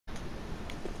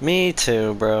Me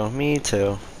too, bro. Me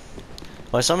too.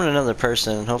 Well, I summoned another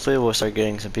person. Hopefully we'll start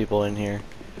getting some people in here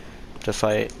to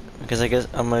fight. Because I guess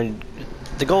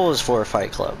the goal is for a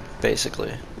fight club,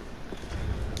 basically.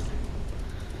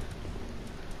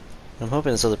 I'm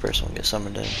hoping this other person will get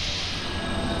summoned in.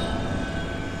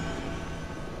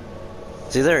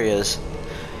 See, there he is.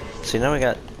 See, now we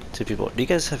got two people. Do you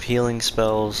guys have healing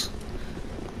spells?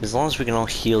 As long as we can all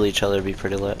heal each other, it'd be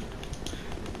pretty lit.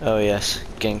 Oh yes,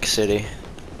 Gank City.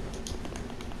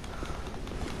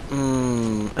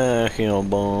 Heal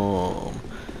bomb.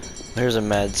 There's a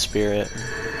mad spirit.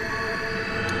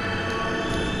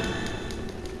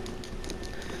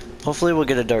 Hopefully we'll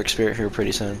get a dark spirit here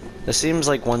pretty soon. It seems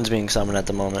like one's being summoned at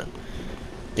the moment.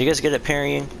 You guys good at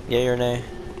parrying? Yay or nay?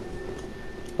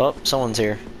 Oh, someone's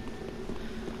here.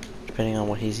 Depending on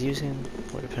what he's using,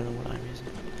 or depending on what I'm using.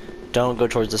 Don't go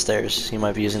towards the stairs. He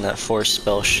might be using that force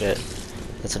spell shit.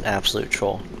 That's an absolute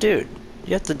troll. Dude,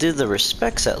 you have to do the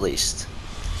respects at least.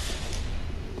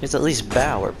 You have to at least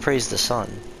bow or praise the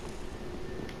sun.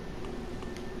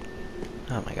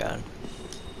 Oh my god.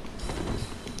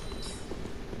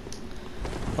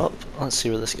 Oh, let's see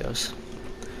where this goes.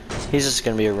 He's just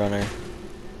gonna be a runner.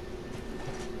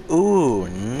 Ooh,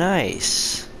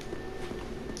 nice.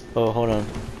 Oh, hold on.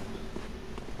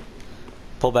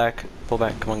 Pull back,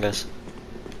 come on guys.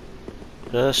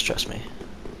 Just trust me.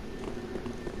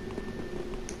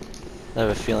 I have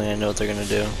a feeling I know what they're gonna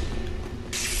do.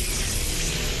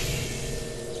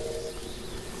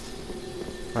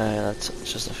 That's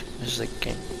just a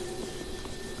game.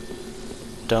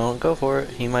 Don't go for it.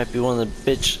 He might be one of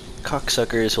the bitch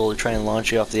cocksuckers who will try and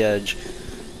launch you off the edge.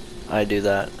 I do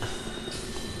that.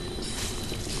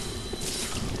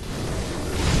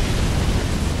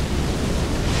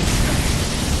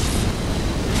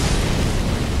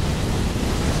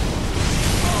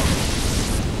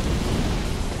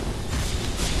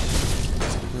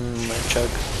 My chug.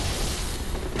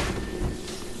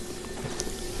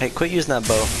 Hey, quit using that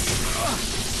bow.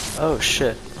 Oh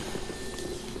shit.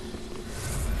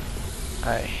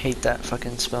 I hate that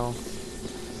fucking spell.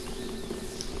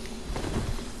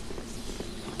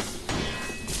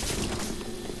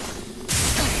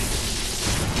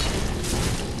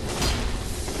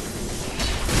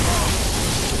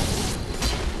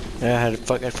 Yeah,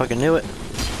 I fucking knew it.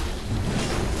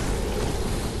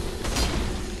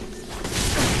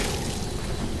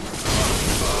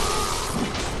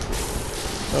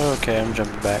 Okay, I'm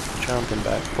jumping back,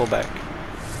 pull back.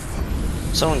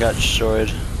 Someone got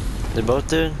destroyed. They both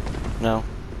did? No.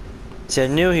 See, I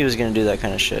knew he was gonna do that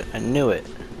kind of shit. I knew it.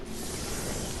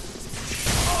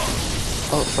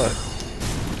 Oh, fuck.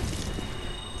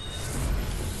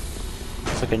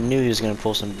 Like I knew he was gonna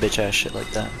pull some bitch ass shit like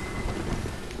that.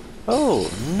 Oh,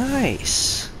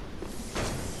 nice.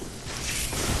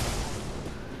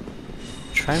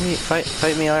 Try me,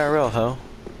 fight me IRL, ho.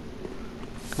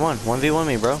 Come on, 1v1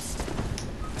 me, bro.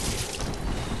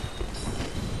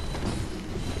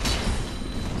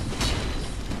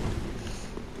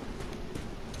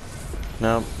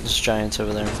 No, there's giants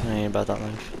over there. I ain't about that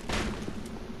life.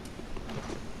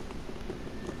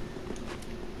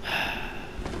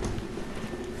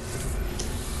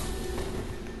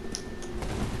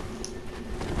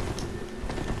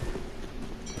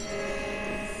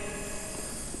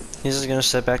 He's just gonna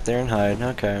sit back there and hide.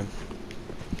 Okay.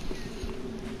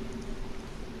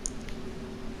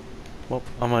 Well,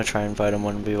 I'm gonna try and fight him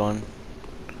 1v1.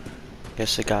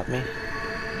 Guess it got me. Okay.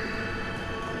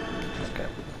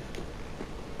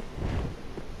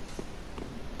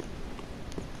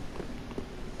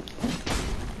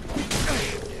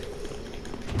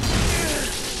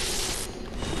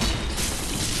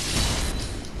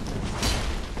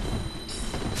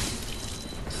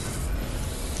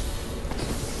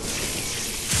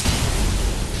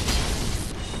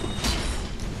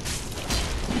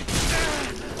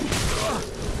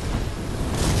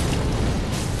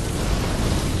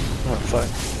 Oh, fuck.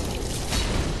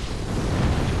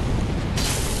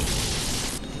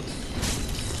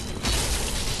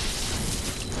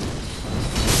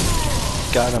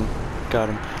 Got him. Got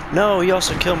him. No, he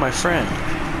also killed my friend.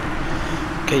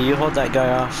 Okay, you hold that guy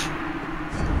off.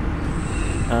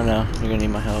 Oh no, you're gonna need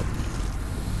my help.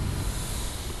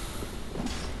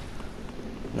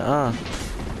 Nuh-uh.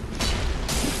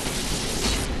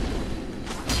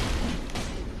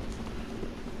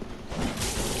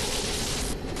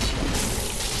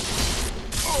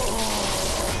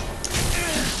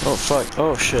 Oh fuck,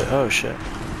 oh shit, oh shit.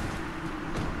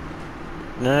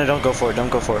 No, don't go for it, don't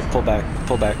go for it. Pull back,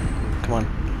 come on.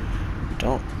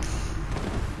 Don't.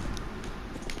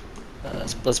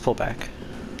 Let's pull back.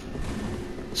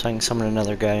 So I can summon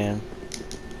another guy in.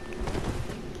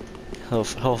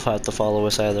 He'll have to follow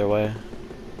us either way.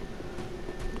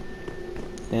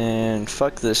 And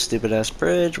fuck this stupid ass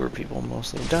bridge where people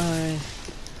mostly die.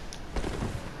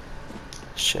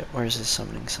 Shit, where's his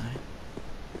summoning sign?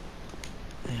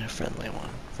 I need a friendly one.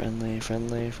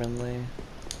 Friendly.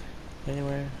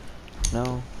 Anywhere?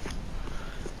 No.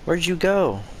 Where'd you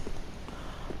go?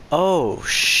 Oh,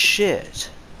 shit.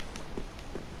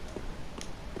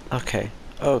 Okay.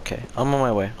 Okay. I'm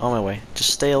on my way.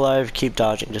 Just stay alive, keep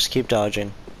dodging. Just keep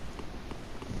dodging.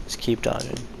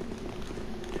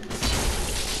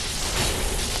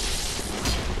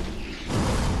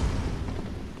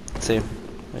 See?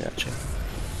 I got you.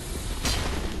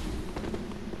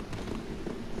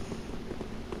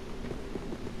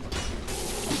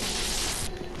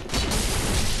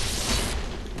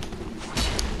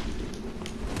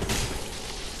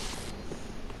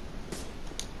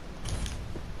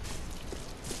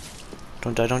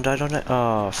 Don't die.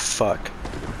 Oh, fuck.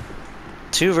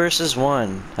 2 versus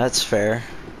 1. That's fair.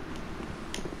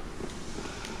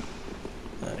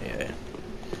 Oh, yeah.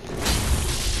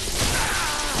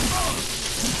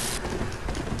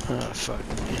 Oh, fuck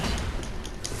me.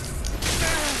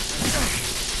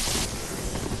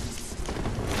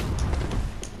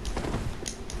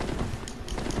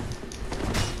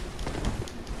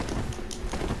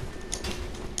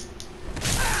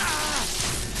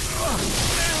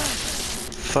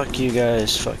 Fuck you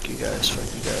guys. Oh,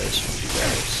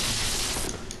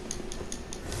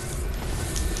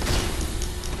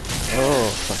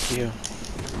 fuck you.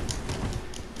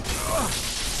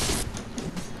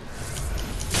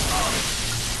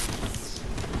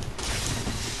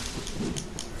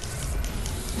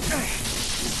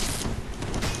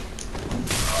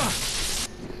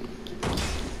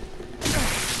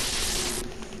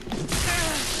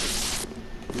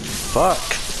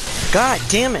 Fuck. God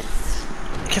damn it.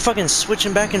 I kept fucking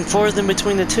switching back and forth in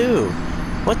between the two.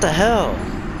 What the hell?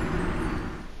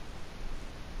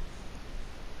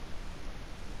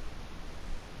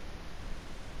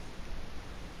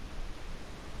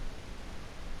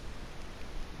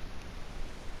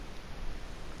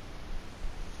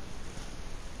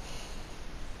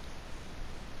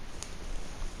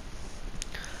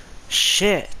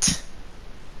 Shit.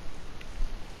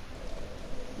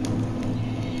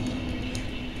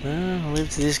 Well, I'll leave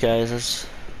it to these guys. That's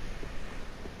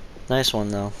nice one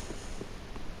though.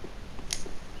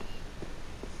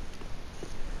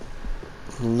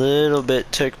 A little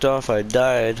bit ticked off I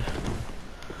died.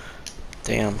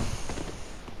 Damn.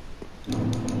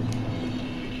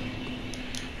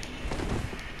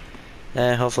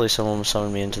 Hopefully someone will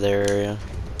summon me into their area.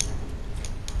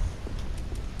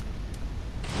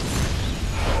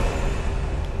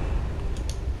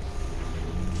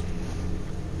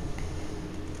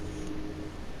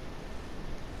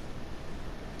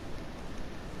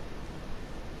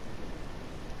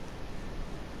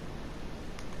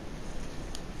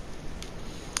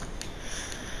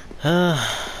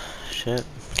 Shit.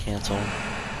 Cancel.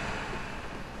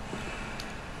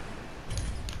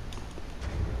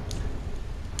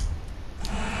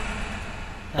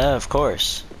 Of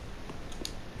course.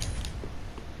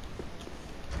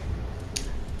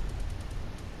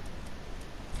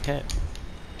 Okay.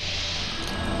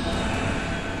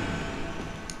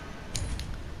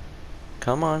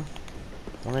 Come on.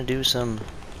 Wanna do some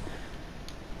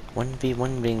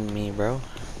 1v1-ing me, bro.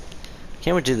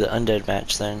 Can't wait to do the undead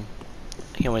match then.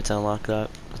 I can't wait to unlock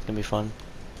that. It's gonna be fun.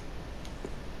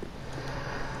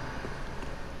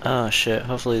 Oh shit,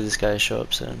 hopefully these guys show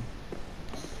up soon.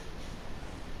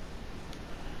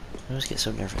 I always get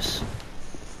so nervous.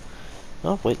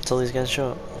 Oh, wait till these guys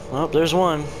show up. Oh, there's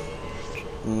one.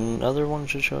 Other one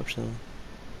should show up soon.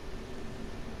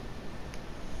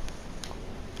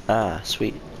 Ah,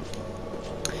 sweet.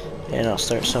 And I'll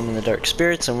start summoning the dark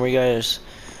spirits. And you guys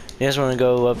want to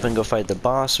go up and go fight the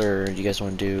boss, or do you guys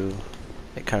want to do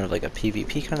like, kind of like a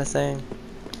PvP kind of thing?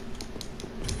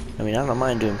 I mean, I don't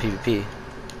mind doing PvP. You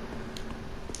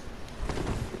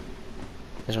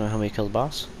guys want to help me kill the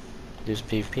boss? Do some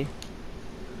PvP?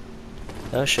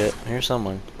 Oh shit, here's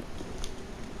someone.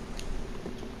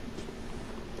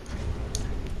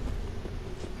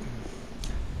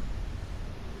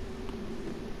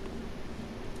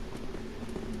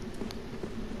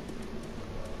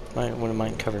 Wouldn't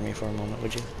mind covering me for a moment,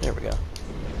 would you? There we go.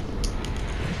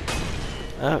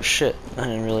 Oh shit, I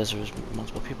didn't realize there was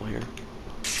multiple people here.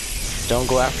 Don't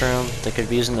go after him, they could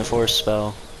be using the force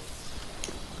spell.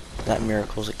 That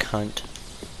miracle's a cunt.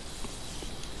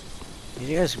 Did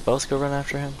you guys both go run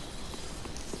after him?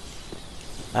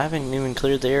 I haven't even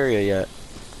cleared the area yet.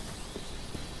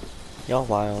 Y'all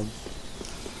wild.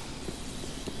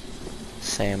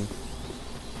 Sam.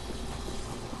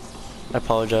 I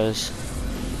apologize.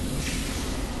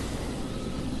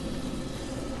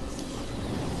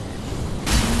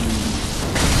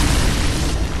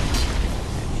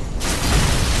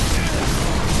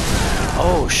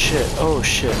 Oh shit, oh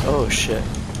shit, oh shit.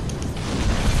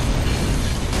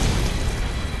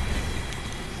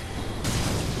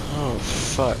 Oh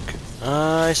fuck.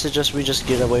 I suggest we just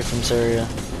get away from this area.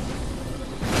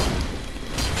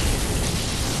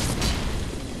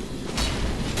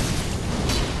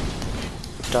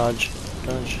 Dodge,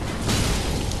 dodge.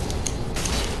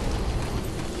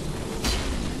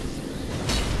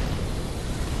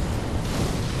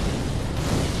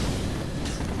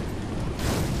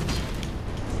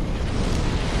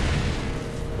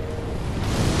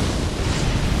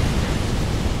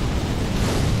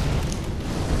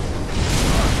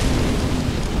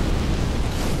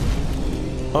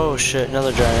 Oh shit,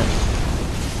 another giant.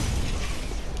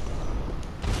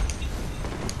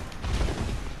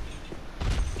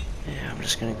 Yeah, I'm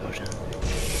just gonna go down there.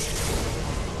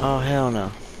 Oh hell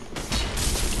no.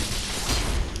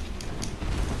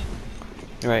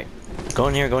 You're right. Go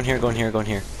in here, go in here, go in here, go in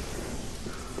here.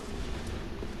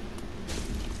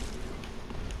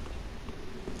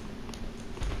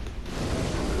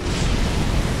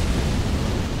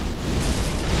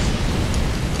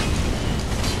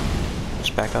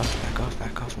 Just back off, back off,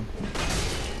 back off him.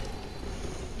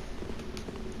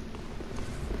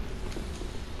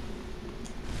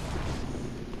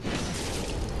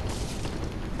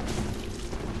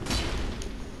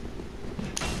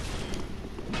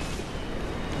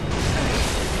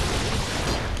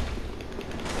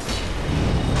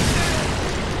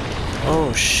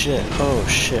 Oh shit, oh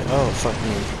shit, oh fuck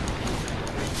me.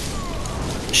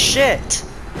 Shit!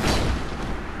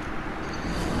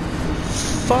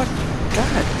 Fuck,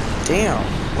 god damn,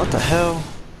 what the hell?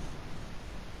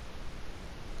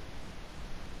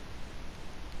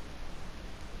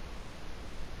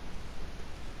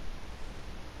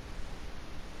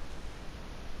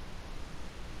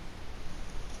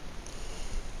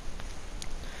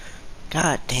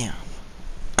 God damn.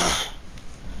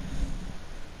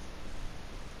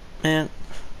 Man,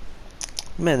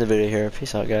 I'm ending the video here.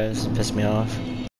 Peace out, guys. Pissed me off.